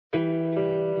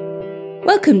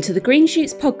Welcome to the Green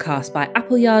Shoots podcast by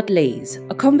Appleyard Lees,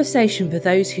 a conversation for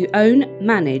those who own,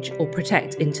 manage or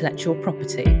protect intellectual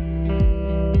property.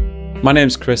 My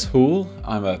name's Chris Hoole.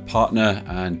 I'm a partner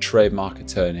and trademark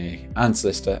attorney and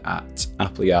solicitor at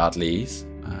Appleyard Lees.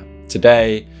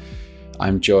 Today,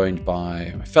 I'm joined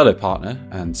by my fellow partner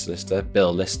and solicitor,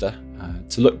 Bill Lister,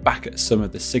 to look back at some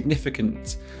of the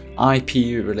significant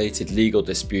IP-related legal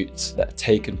disputes that have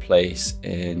taken place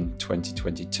in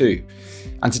 2022,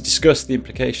 and to discuss the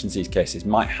implications these cases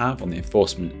might have on the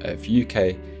enforcement of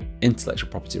UK intellectual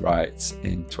property rights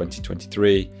in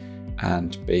 2023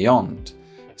 and beyond.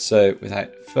 So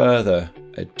without further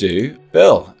ado,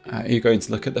 Bill, are you going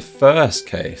to look at the first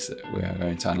case that we are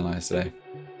going to analyse today?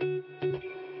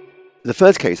 The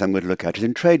first case I'm going to look at is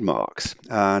in trademarks,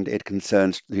 and it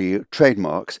concerns the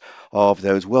trademarks of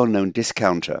those well-known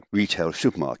discounter retail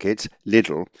supermarkets,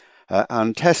 Lidl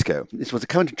and Tesco. This was a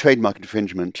counter-trademark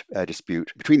infringement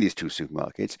dispute between these two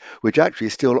supermarkets, which actually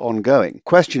is still ongoing.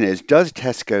 Question is, does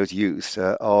Tesco's use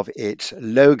of its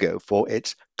logo for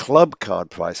its club card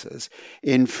prices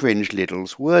infringe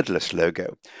Lidl's wordless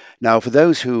logo? Now, for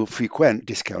those who frequent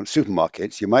discount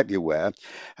supermarkets, you might be aware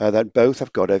that both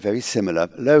have got a very similar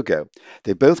logo.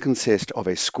 They both consist of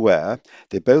a square.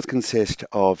 They both consist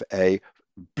of a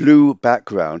blue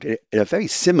background in a very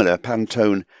similar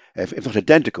Pantone, if not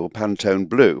identical, Pantone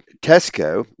blue.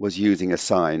 Tesco was using a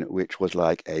sign which was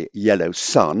like a yellow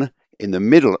sun in the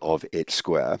middle of its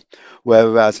square,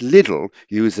 whereas Lidl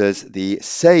uses the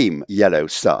same yellow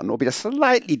sun, albeit a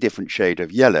slightly different shade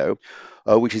of yellow,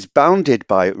 which is bounded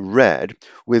by red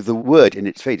with the word in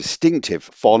its very distinctive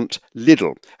font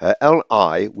Lidl,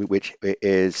 L-I, which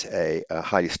is a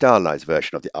highly stylized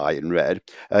version of the I in red,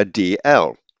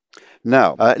 D-L.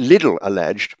 Now, Lidl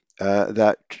alleged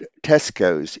that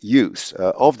Tesco's use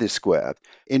of this square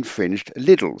infringed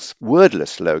Lidl's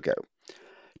wordless logo.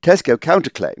 Tesco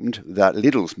counterclaimed that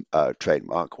Lidl's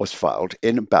trademark was filed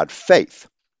in bad faith.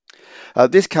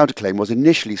 This counterclaim was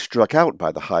initially struck out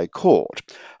by the High Court,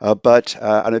 but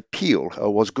an appeal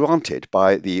was granted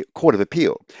by the Court of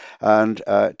Appeal, and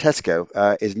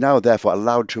Tesco is now therefore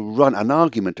allowed to run an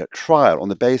argument at trial on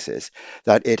the basis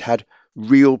that it had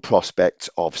real prospects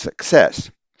of success.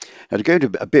 Now, to go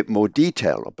into a bit more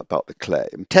detail about the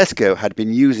claim, Tesco had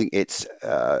been using its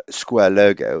square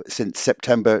logo since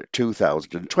September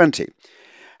 2020.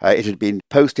 It had been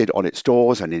posted on its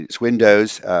stores and in its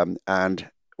windows and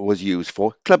was used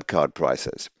for club card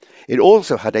prices. It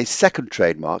also had a second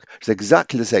trademark, which is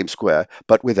exactly the same square,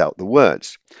 but without the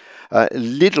words.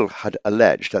 Lidl had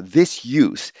alleged that this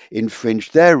use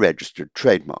infringed their registered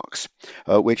trademarks,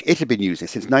 which it had been using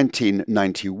since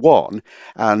 1991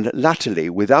 and latterly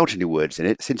without any words in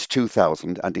it since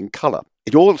 2000 and in colour.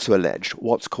 It also alleged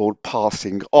what's called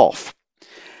passing off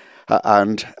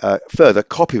and further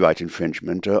copyright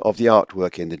infringement of the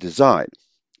artwork in the design.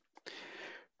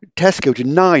 Tesco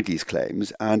denied these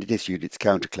claims and it issued its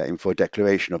counterclaim for a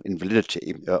declaration of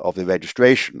invalidity of the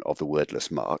registration of the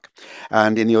wordless mark,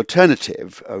 and in the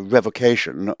alternative,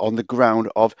 revocation on the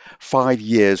ground of 5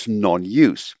 years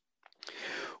non-use.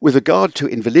 With regard to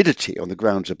invalidity on the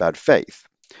grounds of bad faith,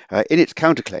 in its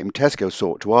counterclaim, Tesco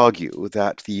sought to argue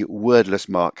that the wordless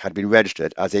mark had been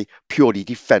registered as a purely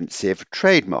defensive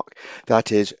trademark,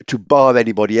 that is, to bar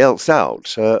anybody else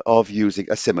out of using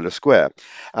a similar square,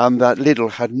 and that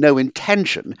Lidl had no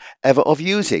intention ever of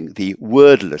using the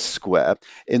wordless square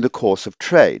in the course of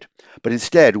trade, but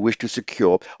instead wished to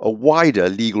secure a wider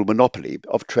legal monopoly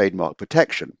of trademark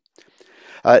protection.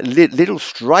 Lidl's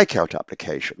strikeout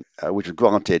application, which was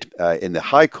granted in the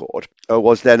High Court,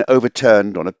 was then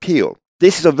overturned on appeal.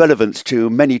 This is of relevance to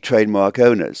many trademark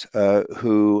owners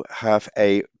who have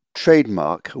a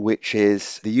trademark which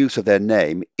is the use of their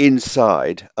name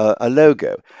inside a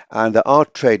logo, and there are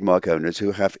trademark owners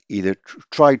who have either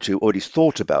tried to or at least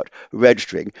thought about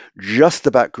registering just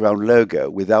the background logo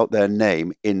without their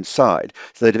name inside,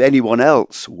 so that if anyone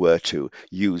else were to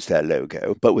use their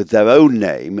logo but with their own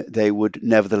name, they would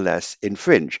nevertheless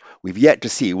infringe. We've yet to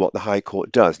see what the High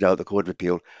Court does now that the Court of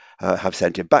Appeal have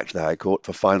sent it back to the High Court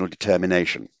for final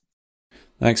determination.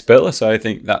 Thanks, Bill. So I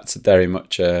think that's very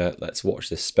much let's watch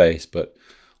this space, but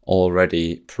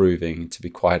already proving to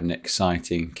be quite an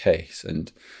exciting case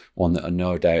and one that will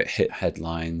no doubt hit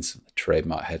headlines,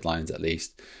 trademark headlines at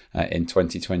least, in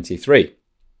 2023.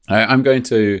 I'm going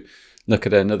to look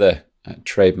at another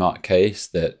trademark case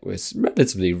that was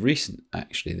relatively recent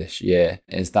actually this year,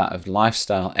 is that of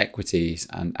Lifestyle Equities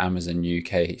and Amazon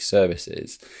UK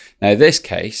Services. Now this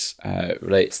case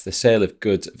relates to the sale of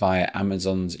goods via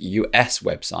Amazon's US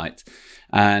website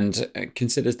and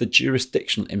considers the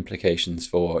jurisdictional implications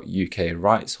for UK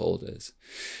rights holders.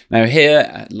 Now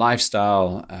here,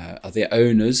 Lifestyle are the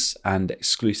owners and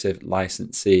exclusive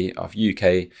licensee of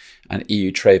UK and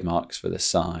EU trademarks for the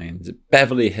signs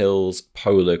Beverly Hills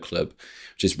Polo Club,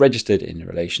 which is registered in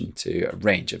relation to a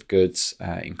range of goods,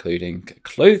 including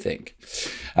clothing.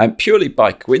 Purely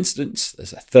by coincidence,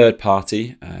 there's a third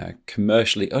party,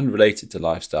 commercially unrelated to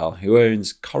Lifestyle, who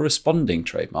owns corresponding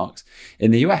trademarks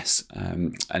in the US,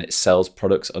 and it sells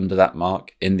products under that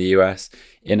mark in the US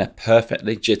in a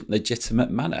perfectly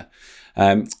legitimate manner.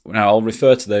 Now, I'll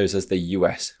refer to those as the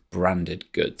US branded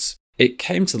goods. It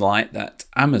came to light that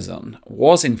Amazon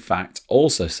was in fact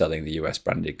also selling the US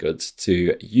branded goods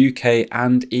to UK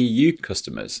and EU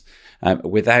customers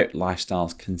without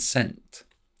Lifestyle's consent.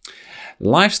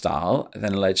 Lifestyle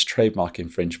then alleged trademark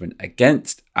infringement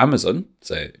against Amazon,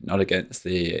 so not against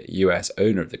the US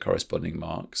owner of the corresponding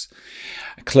marks,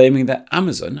 claiming that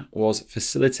Amazon was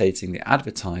facilitating the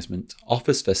advertisement,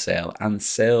 offers for sale, and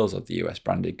sales of the US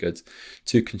branded goods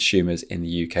to consumers in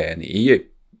the UK and the EU.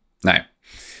 Now,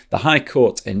 the High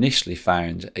Court initially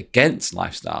found against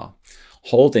Lifestyle,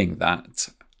 holding that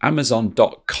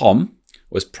Amazon.com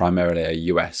was primarily a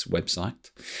US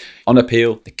website. On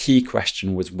appeal, the key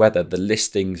question was whether the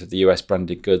listings of the US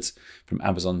branded goods from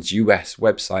Amazon's US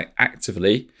website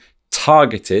actively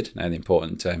targeted, now the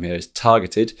important term here is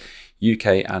targeted,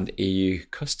 UK and EU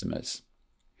customers.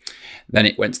 Then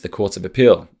it went to the Court of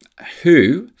Appeal,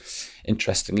 who,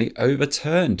 interestingly,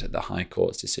 overturned the High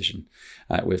Court's decision,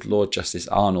 with Lord Justice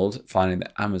Arnold finding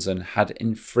that Amazon had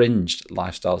infringed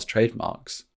Lifestyle's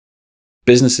trademarks.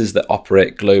 Businesses that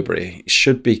operate globally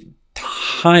should be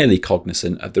highly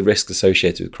cognizant of the risks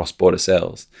associated with cross-border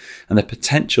sales and the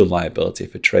potential liability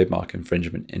for trademark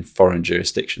infringement in foreign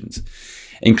jurisdictions,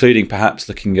 including perhaps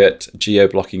looking at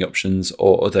geo-blocking options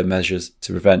or other measures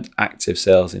to prevent active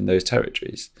sales in those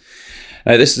territories.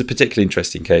 Now, this is a particularly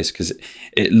interesting case because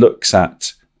it looks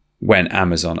at when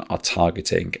Amazon are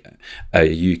targeting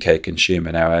a UK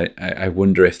consumer. Now, I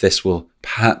wonder if this will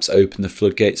perhaps open the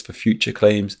floodgates for future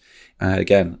claims.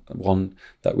 Again, one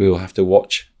that we will have to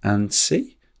watch and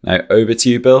see. Now, over to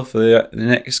you, Bill, for the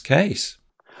next case.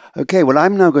 Okay, well,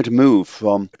 I'm now going to move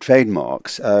from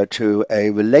trademarks to a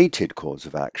related cause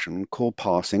of action called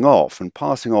passing off. And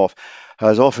passing off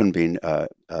has often been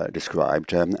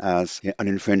described as an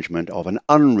infringement of an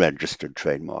unregistered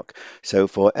trademark. So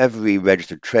for every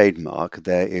registered trademark,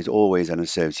 there is always an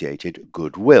associated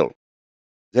goodwill.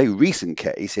 A recent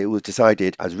case, it was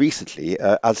decided as recently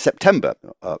as September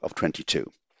of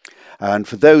 22. And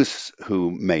for those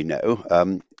who may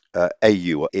know,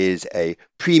 AU is a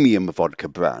premium vodka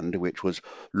brand which was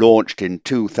launched in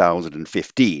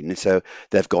 2015, so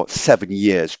they've got 7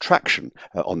 years traction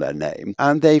on their name,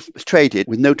 and they've traded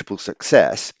with notable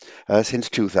success since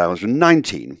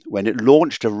 2019 when it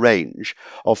launched a range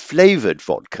of flavoured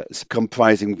vodkas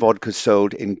comprising vodkas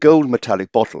sold in gold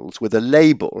metallic bottles with a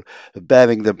label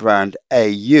bearing the brand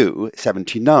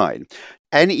AU79.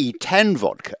 NE10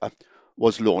 vodka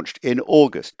was launched in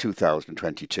August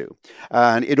 2022,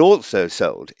 and it also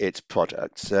sold its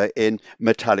products in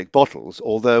metallic bottles,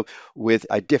 although with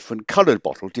a different coloured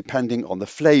bottle depending on the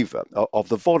flavour of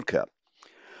the vodka.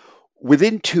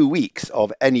 Within 2 weeks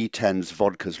of NE10's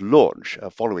vodka's launch,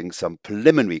 following some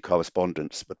preliminary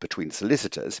correspondence between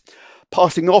solicitors,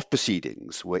 passing off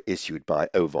proceedings were issued by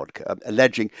O Vodka,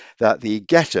 alleging that the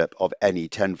getup of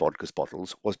NE10 vodka's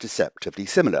bottles was deceptively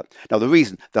similar. Now, the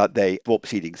reason that they brought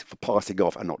proceedings for passing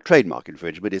off and not trademark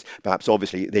infringement is perhaps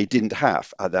obviously they didn't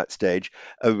have, at that stage,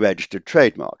 a registered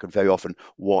trademark. And very often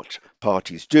what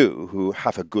parties do who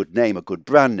have a good name, a good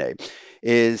brand name,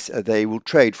 is they will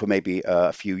trade for maybe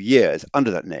a few years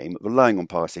under that name, relying on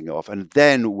passing off. And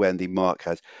then when the mark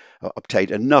has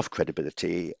obtained enough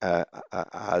credibility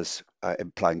as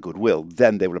implying goodwill,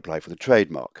 then they will apply for the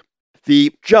trademark.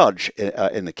 The judge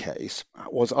in the case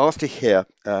was asked to hear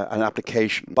an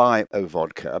application by O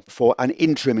Vodka for an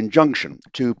interim injunction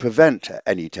to prevent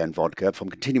NE10 vodka from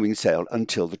continuing sale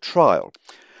until the trial.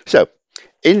 So,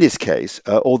 in this case,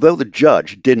 although the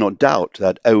judge did not doubt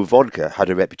that O Vodka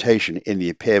had a reputation in the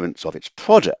appearance of its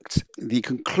products, the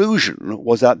conclusion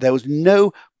was that there was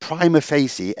no prima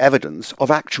facie evidence of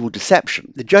actual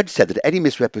deception. The judge said that any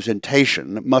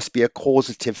misrepresentation must be a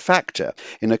causative factor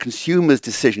in a consumer's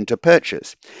decision to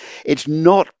purchase. It's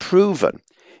not proven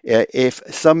if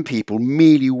some people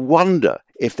merely wonder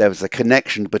if there was a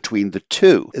connection between the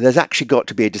two. There's actually got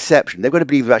to be a deception. They've got to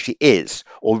believe there actually is,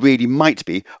 or really might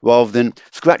be, rather than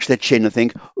scratch their chin and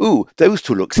think, ooh, those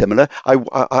two look similar. I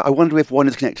wonder if one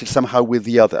is connected somehow with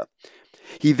the other.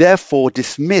 He therefore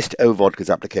dismissed O Vodka's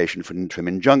application for an interim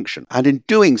injunction, and in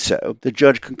doing so, the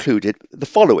judge concluded the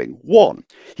following. One,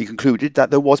 he concluded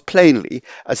that there was plainly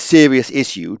a serious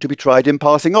issue to be tried in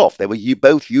passing off. They were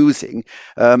both using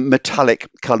metallic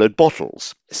coloured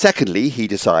bottles. Secondly, he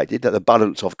decided that the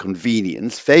balance of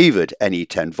convenience favoured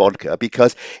NE10 vodka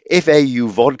because if AU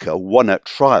vodka won at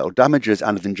trial, damages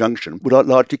and an injunction would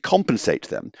largely compensate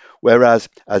them, whereas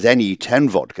as NE10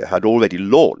 vodka had already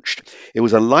launched, it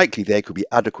was unlikely they could be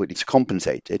adequately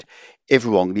compensated if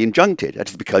wrongly injuncted. That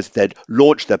is because they'd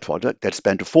launched their product, they'd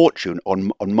spent a fortune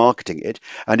on marketing it,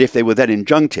 and if they were then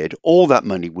injuncted, all that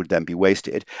money would then be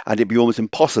wasted, and it'd be almost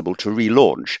impossible to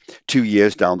relaunch 2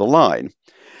 years down the line.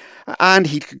 And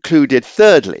he concluded,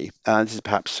 thirdly, and this is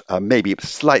perhaps maybe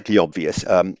slightly obvious,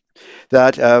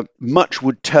 that much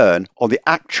would turn on the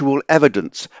actual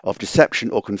evidence of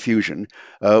deception or confusion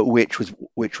which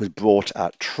was brought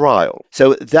at trial.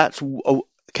 So that's a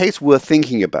case worth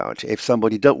thinking about if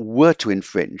somebody were to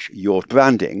infringe your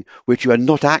branding, which you are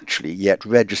not actually yet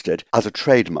registered as a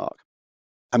trademark.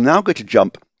 I'm now going to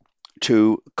jump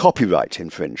to copyright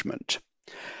infringement.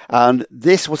 And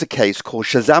this was a case called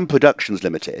Shazam Productions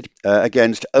Limited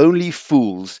against Only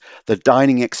Fools, the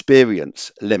Dining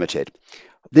Experience Limited.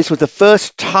 This was the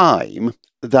first time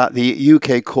that the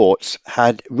UK courts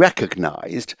had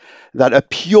recognised that a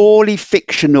purely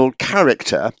fictional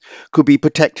character could be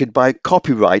protected by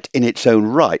copyright in its own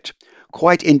right,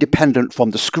 quite independent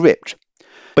from the script.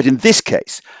 But in this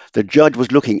case, the judge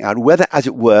was looking at whether, as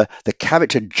it were, the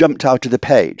character jumped out of the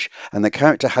page and the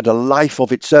character had a life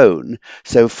of its own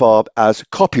so far as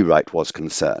copyright was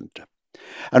concerned.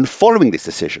 And following this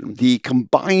decision, the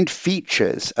combined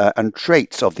features and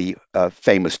traits of the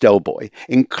famous Del Boy,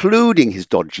 including his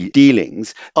dodgy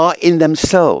dealings, are in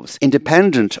themselves,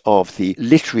 independent of the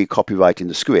literary copyright in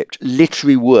the script,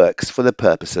 literary works for the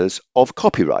purposes of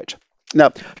copyright. Now,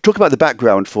 to talk about the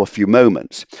background for a few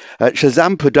moments,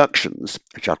 Shazam Productions,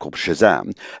 which are called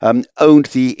Shazam, owned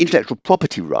the intellectual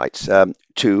property rights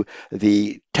to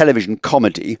the television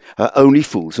comedy Only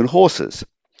Fools and Horses.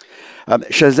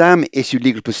 Shazam issued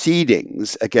legal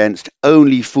proceedings against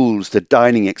Only Fools, the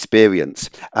Dining Experience,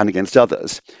 and against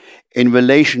others in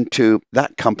relation to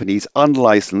that company's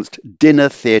unlicensed dinner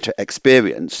theatre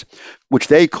experience, which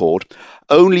they called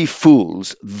Only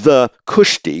Fools, the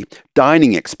Kushti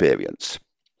Dining Experience.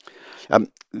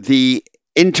 The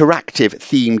interactive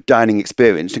themed dining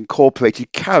experience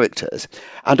incorporated characters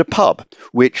and a pub,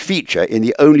 which feature in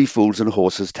the Only Fools and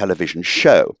Horses television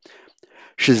show.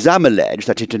 Shazam alleged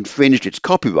that it infringed its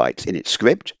copyrights in its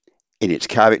script, in its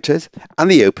characters, and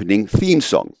the opening theme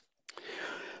song.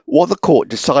 What the court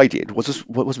decided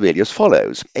was really as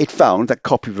follows. It found that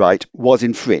copyright was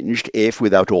infringed if,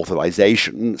 without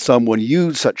authorization, someone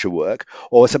used such a work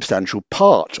or a substantial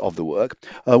part of the work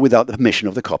without the permission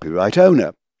of the copyright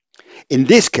owner. In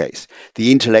this case,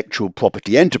 the Intellectual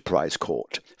Property Enterprise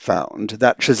Court found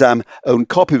that Shazam owned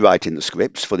copyright in the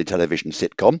scripts for the television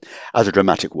sitcom as a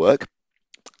dramatic work,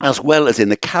 as well as in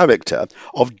the character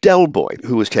of Del Boy,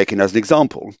 who was taken as an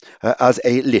example, as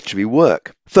a literary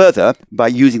work. Further, by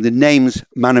using the names,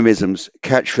 mannerisms,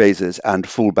 catchphrases, and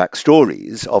fullback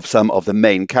stories of some of the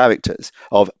main characters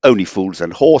of Only Fools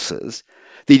and Horses,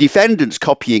 the defendants'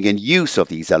 copying and use of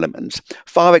these elements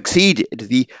far exceeded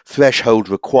the threshold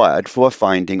required for a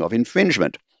finding of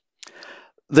infringement.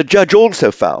 The judge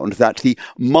also found that the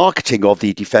marketing of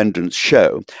the defendant's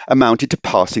show amounted to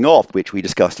passing off, which we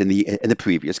discussed in the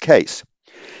previous case.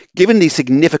 Given the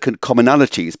significant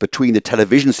commonalities between the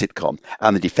television sitcom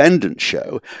and the defendant's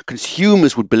show,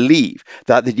 consumers would believe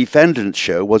that the defendant's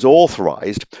show was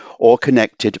authorized or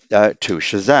connected to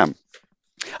Shazam.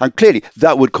 And clearly,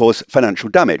 that would cause financial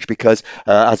damage because,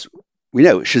 as we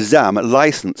know, Shazam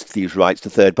licensed these rights to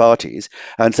third parties,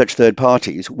 and such third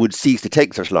parties would cease to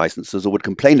take such licenses or would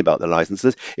complain about the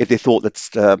licenses if they thought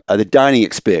that the dining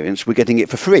experience were getting it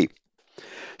for free.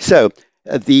 So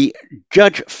the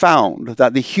judge found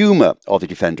that the humour of the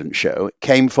defendant's show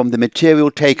came from the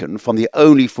material taken from the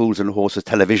Only Fools and Horses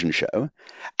television show,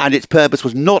 and its purpose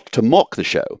was not to mock the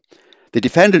show. The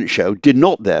defendant's show did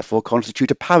not therefore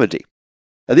constitute a parody.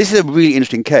 Now, this is a really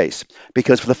interesting case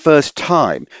because for the first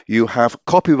time you have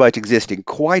copyright existing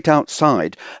quite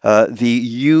outside the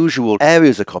usual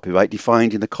areas of copyright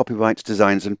defined in the Copyrights,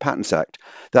 Designs and Patents Act.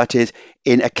 That is,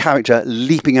 in a character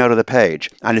leaping out of the page.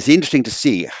 And it's interesting to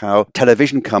see how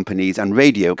television companies and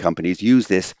radio companies use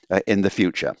this in the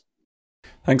future.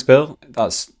 Thanks, Bill.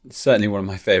 That's certainly one of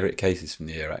my favourite cases from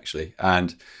the year, actually.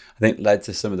 And I think led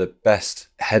to some of the best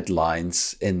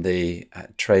headlines in the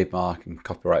trademark and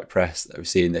copyright press that we've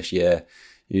seen this year.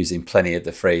 using plenty of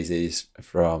the phrases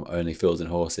from Only Fools and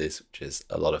Horses, which is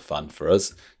a lot of fun for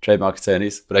us trademark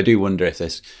attorneys. But I do wonder if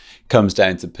this comes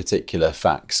down to particular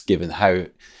facts, given how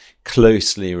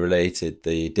closely related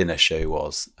the dinner show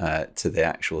was to the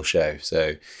actual show.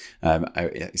 So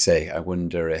I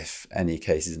wonder if any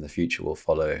cases in the future will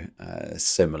follow a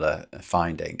similar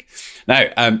finding.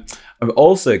 Now, I'm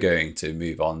also going to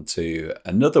move on to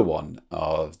another one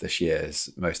of this year's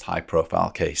most high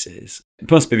profile cases. It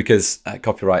must be because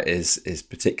copyright is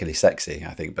particularly sexy,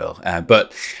 I think, Bill,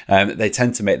 but they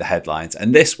tend to make the headlines.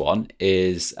 And this one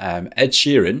is Ed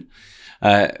Sheeran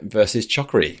versus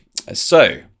Chokri.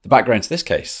 So the background to this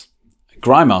case: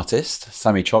 grime artist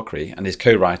Sammy Chokri and his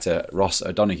co-writer Ross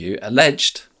O'Donoghue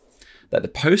alleged that the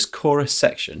post-chorus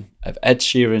section of Ed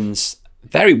Sheeran's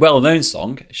very well-known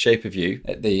song Shape of You,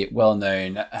 the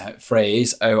well-known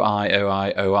phrase "O-I,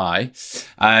 O-I, O-I,"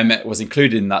 was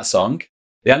included in that song.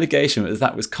 The allegation was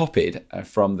that was copied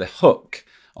from the hook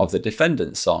of the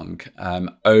defendant's song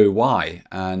 "O-Y,"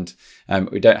 and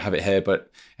we don't have it here, but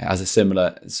it has a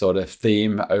similar sort of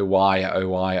theme: "O-Y,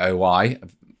 O-Y, O-Y."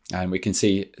 And we can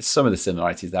see some of the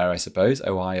similarities there, I suppose.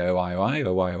 O-I, O-I, O-I,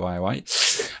 O-Y, O-I, O-I.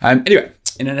 Anyway,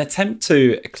 in an attempt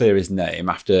to clear his name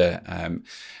after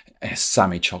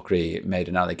Sammy Chokri made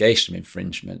an allegation of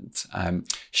infringement,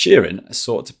 Sheeran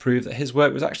sought to prove that his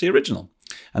work was actually original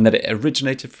and that it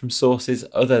originated from sources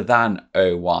other than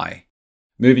O-Y.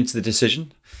 Moving to the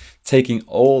decision, taking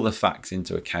all the facts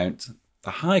into account,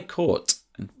 the High Court,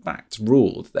 in fact,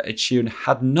 ruled that Ed Sheeran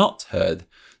had not heard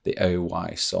the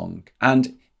O-Y song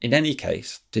and, in any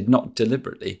case, did not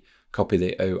deliberately copy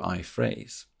the O-I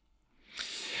phrase.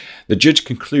 The judge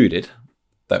concluded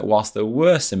that whilst there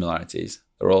were similarities,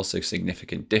 there were also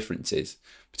significant differences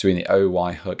between the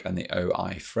O-Y hook and the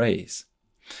O-I phrase.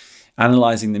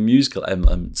 Analysing the musical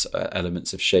elements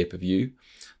of Shape of You,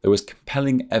 there was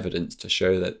compelling evidence to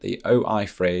show that the O-I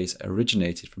phrase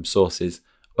originated from sources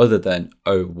other than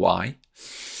O-Y.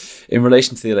 In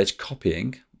relation to the alleged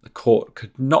copying, the court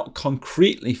could not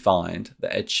concretely find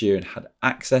that Ed Sheeran had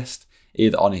accessed,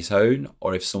 either on his own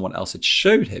or if someone else had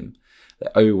showed him,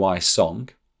 the O-Y song.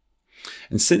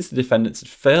 And since the defendants had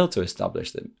failed to establish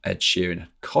that Ed Sheeran had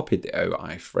copied the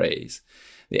O-I phrase,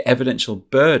 the evidential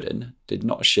burden did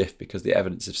not shift because the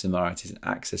evidence of similarities and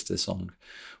access to the song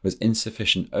was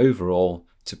insufficient overall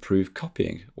to prove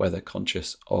copying, whether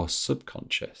conscious or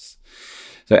subconscious.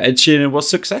 So Ed Sheeran was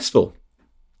successful,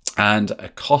 and a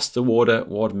cost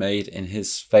award made in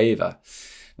his favour.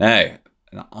 Now,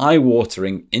 an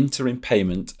eye-watering interim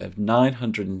payment of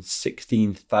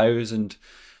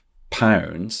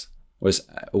 £916,000 was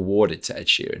awarded to Ed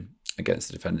Sheeran against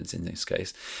the defendants in this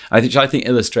case, which I think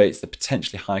illustrates the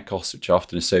potentially high costs which are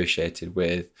often associated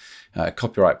with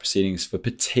copyright proceedings for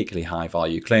particularly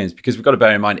high-value claims. Because we've got to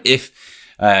bear in mind, if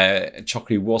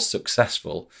Chokri was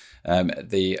successful,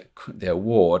 the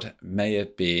award may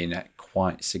have been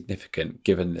quite significant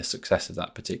given the success of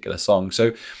that particular song.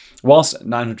 So whilst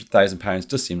 £900,000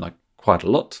 does seem like quite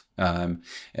a lot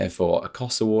for a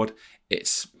cost award,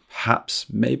 it's perhaps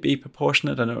maybe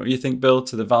proportionate. I don't know what you think, Bill,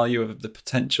 to the value of the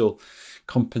potential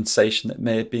compensation that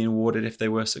may have been awarded if they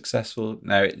were successful.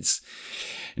 Now, it's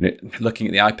looking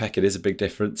at the IPEC, it is a big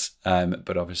difference,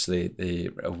 but obviously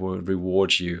the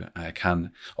rewards you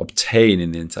can obtain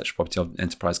in the Intellectual Property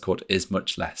Enterprise Court is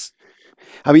much less.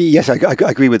 I mean, yes, I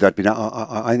agree with that. But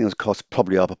I think those costs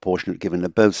probably are proportionate, given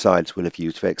that both sides will have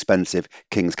used very expensive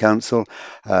King's Counsel,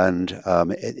 and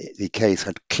the case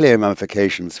had clear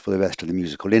ramifications for the rest of the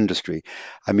musical industry.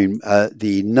 I mean,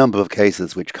 the number of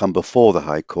cases which come before the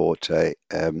High Court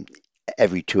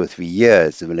every 2 or 3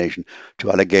 years in relation to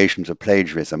allegations of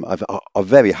plagiarism are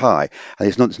very high, and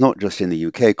it's not just in the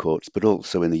UK courts but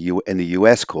also in the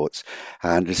US courts.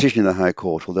 And a decision in the High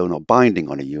Court, although not binding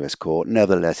on a US court,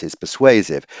 nevertheless is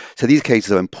persuasive. So these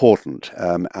cases are important,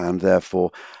 and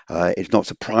therefore it's not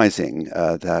surprising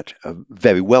that a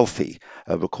very wealthy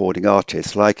recording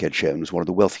artist like Ed Sheeran, who's one of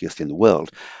the wealthiest in the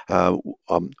world,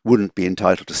 wouldn't be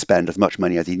entitled to spend as much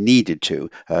money as he needed to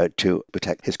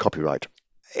protect his copyright.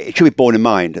 It should be borne in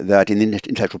mind that in the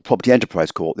Intellectual Property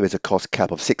Enterprise Court, there is a cost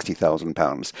cap of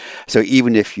 £60,000. So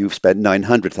even if you've spent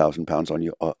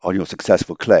 £900,000 on your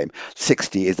successful claim,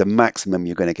 60 is the maximum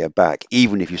you're going to get back.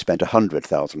 Even if you spent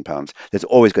 £100,000, there's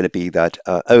always going to be that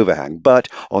overhang. But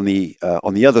on the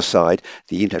other side,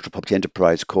 the Intellectual Property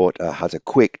Enterprise Court has a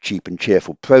quick, cheap, and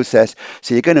cheerful process.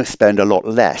 So you're going to spend a lot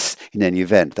less in any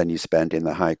event than you spend in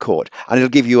the High Court, and it'll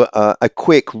give you a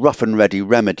quick, rough and ready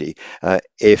remedy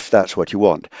if that's what you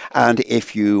want. And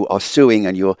if you are suing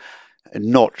and you're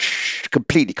not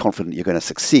completely confident you're going to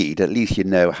succeed, at least you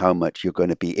know how much you're going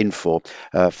to be in for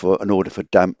an order for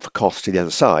costs to the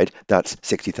other side. That's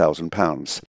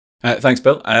 £60,000. Thanks,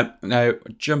 Bill. Now,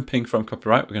 jumping from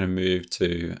copyright, we're going to move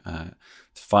to the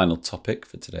final topic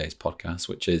for today's podcast,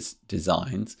 which is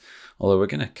designs. Although we're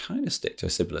going to kind of stick to a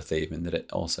similar theme in that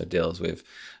it also deals with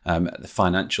the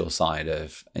financial side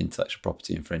of intellectual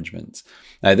property infringement.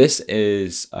 Now, this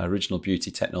is original beauty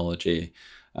technology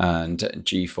and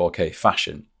G4K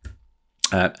fashion,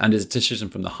 and is a decision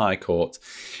from the High Court,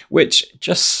 which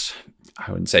just,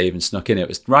 I wouldn't say even snuck in. It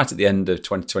was right at the end of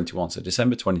 2021, so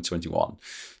December 2021,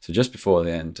 so just before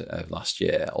the end of last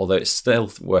year, although it's still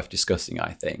worth discussing,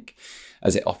 I think,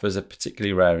 as it offers a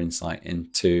particularly rare insight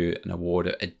into an award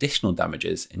of additional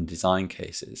damages in design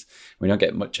cases. We don't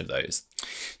get much of those.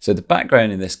 So the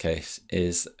background in this case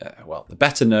is, the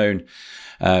better known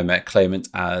claimant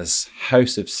as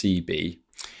House of CB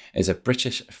is a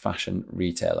British fashion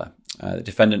retailer. The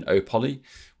defendant, Opoly,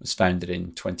 was founded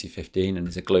in 2015 and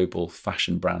is a global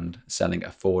fashion brand selling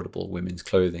affordable women's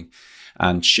clothing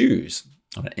and shoes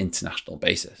on an international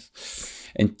basis.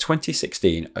 In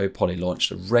 2016, Opoly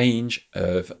launched a range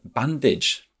of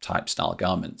bandage-type style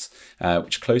garments,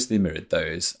 which closely mirrored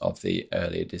those of the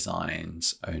earlier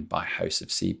designs owned by House of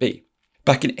CB.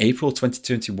 Back in April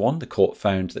 2021, the court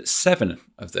found that 7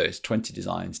 of those 20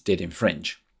 designs did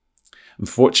infringe.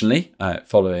 Unfortunately,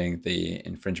 following the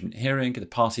infringement hearing, the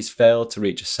parties failed to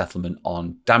reach a settlement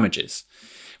on damages,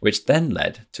 which then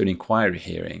led to an inquiry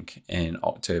hearing in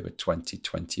October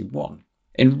 2021.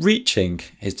 In reaching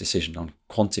his decision on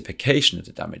quantification of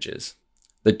the damages,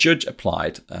 the judge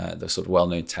applied the sort of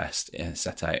well-known test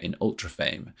set out in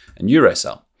Ultrafame and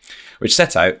Eurocell, which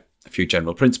set out a few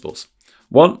general principles.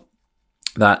 One,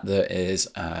 that there is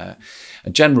a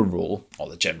general rule, or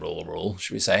the general rule,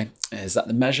 should we say, is that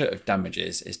the measure of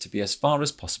damages is to be as far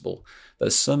as possible that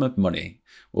a sum of money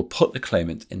will put the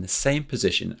claimant in the same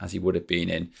position as he would have been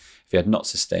in if he had not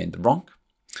sustained the wrong.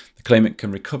 The claimant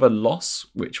can recover loss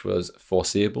which was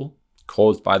foreseeable,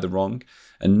 caused by the wrong,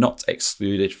 and not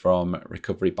excluded from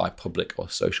recovery by public or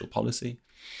social policy.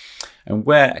 And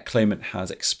where a claimant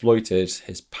has exploited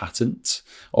his patent,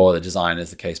 or the design as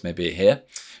the case may be here,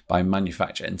 by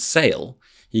manufacture and sale,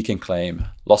 he can claim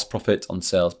lost profit on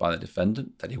sales by the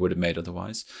defendant that he would have made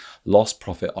otherwise, lost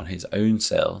profit on his own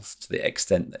sales to the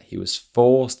extent that he was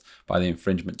forced by the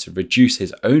infringement to reduce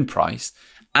his own price,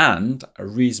 and a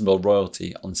reasonable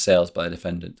royalty on sales by the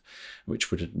defendant,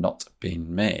 which would have not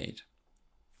been made.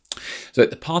 So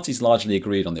the parties largely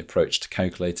agreed on the approach to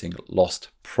calculating lost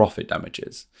profit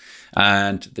damages,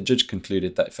 and the judge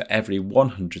concluded that for every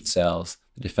 100 sales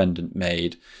the defendant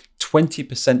made,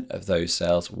 20% of those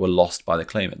sales were lost by the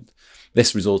claimant.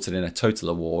 This resulted in a total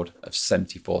award of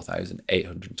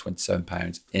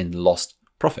 £74,827 in lost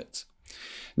profits.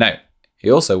 Now, he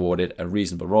also awarded a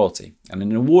reasonable royalty, and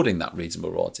in awarding that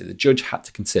reasonable royalty, the judge had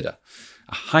to consider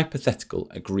a hypothetical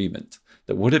agreement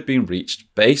that would have been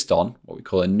reached based on what we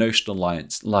call a notional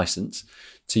license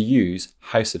to use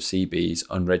House of CB's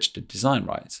unregistered design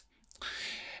rights.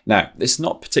 Now, this is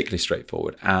not particularly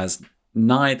straightforward, as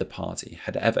neither party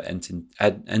had ever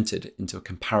entered into a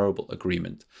comparable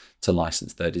agreement to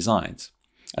license their designs.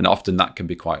 And often that can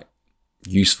be quite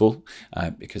useful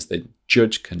because the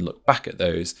judge can look back at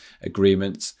those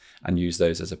agreements and use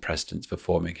those as a precedent for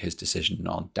forming his decision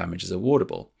on damages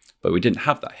awardable. But we didn't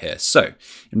have that here. So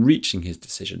in reaching his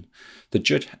decision, the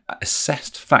judge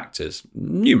assessed factors,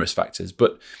 numerous factors,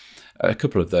 but a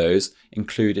couple of those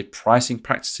included pricing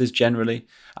practices generally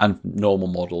and normal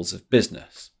models of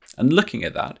business. And looking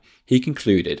at that, he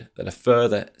concluded that a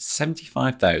further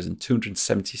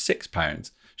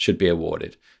 £75,276 should be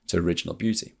awarded to Original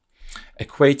Beauty,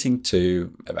 equating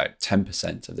to about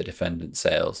 10% of the defendant's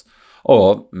sales,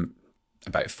 or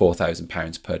about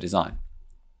 £4,000 per design.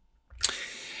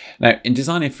 Now, in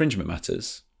design infringement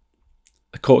matters,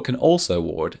 the court can also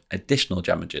award additional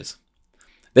damages.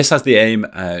 This has the aim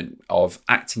of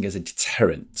acting as a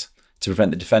deterrent to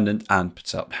prevent the defendant and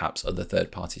perhaps other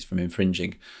third parties from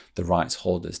infringing the rights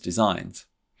holder's designs.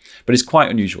 But it's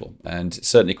quite unusual, and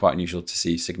certainly quite unusual to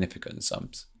see significant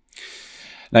sums.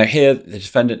 Now here, the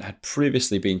defendant had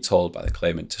previously been told by the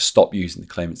claimant to stop using the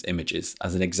claimant's images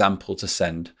as an example to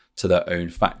send to their own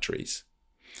factories,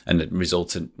 and the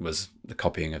resultant was the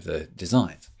copying of the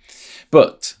designs.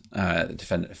 But the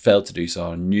defendant failed to do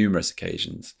so on numerous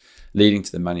occasions, leading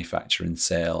to the manufacture and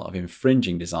sale of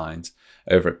infringing designs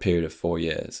over a period of 4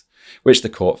 years, which the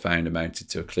court found amounted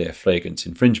to a clear flagrant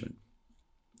infringement.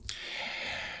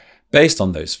 Based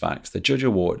on those facts, the judge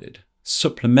awarded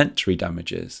supplementary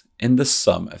damages in the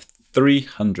sum of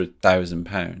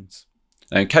 £300,000,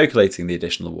 Now, in calculating the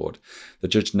additional award, the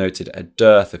judge noted a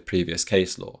dearth of previous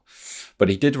case law, but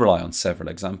he did rely on several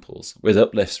examples, with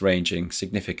uplifts ranging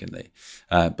significantly,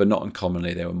 but not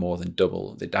uncommonly they were more than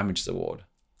double the damages award.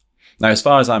 Now, as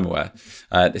far as I'm aware,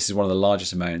 this is one of the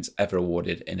largest amounts ever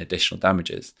awarded in additional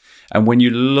damages. And when you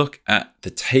look at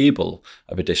the table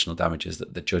of additional damages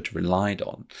that the judge relied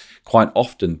on, quite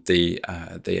often the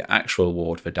actual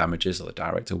award for damages, or the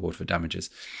direct award for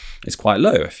damages, is quite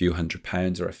low, a few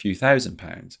 £100 or a few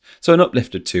 £1,000. So an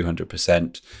uplift of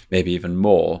 200%, maybe even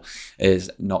more, is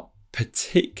not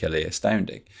particularly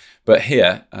astounding. But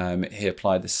here, he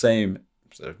applied the same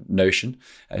sort of notion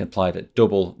and applied at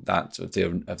double that of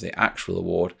the actual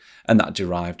award, and that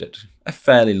derived at a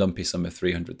fairly lumpy sum of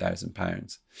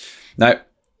 £300,000. Now,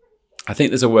 I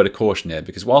think there's a word of caution here,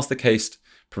 because whilst the case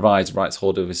provides rights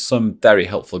holder with some very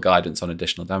helpful guidance on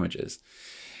additional damages,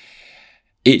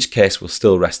 each case will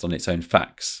still rest on its own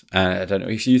facts. And I don't know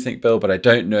if you think, Bill, but I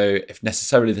don't know if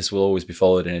necessarily this will always be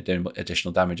followed in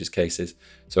additional damages cases.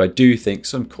 So I do think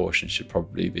some caution should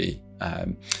probably be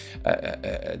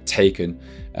taken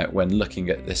when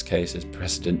looking at this case as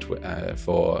precedent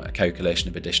for a calculation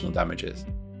of additional damages.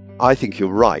 I think you're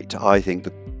right. I think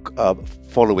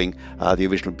following the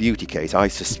original Beauty case, I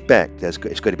suspect it's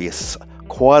going to be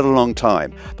quite a long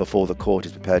time before the court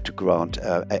is prepared to grant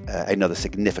another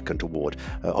significant award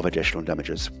of additional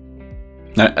damages.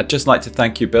 Now, I'd just like to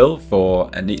thank you, Bill, for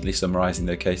neatly summarising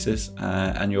the cases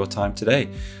and your time today.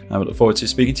 I look forward to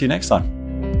speaking to you next time.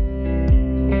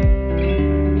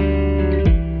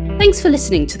 Thanks for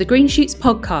listening to the Green Shoots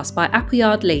podcast by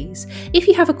Appleyard Lees. If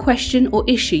you have a question or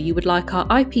issue you would like our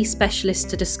IP specialist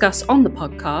to discuss on the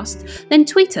podcast, then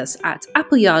tweet us at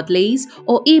Appleyard Lees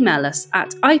or email us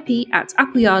at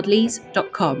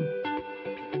ip@appleyardlees.com.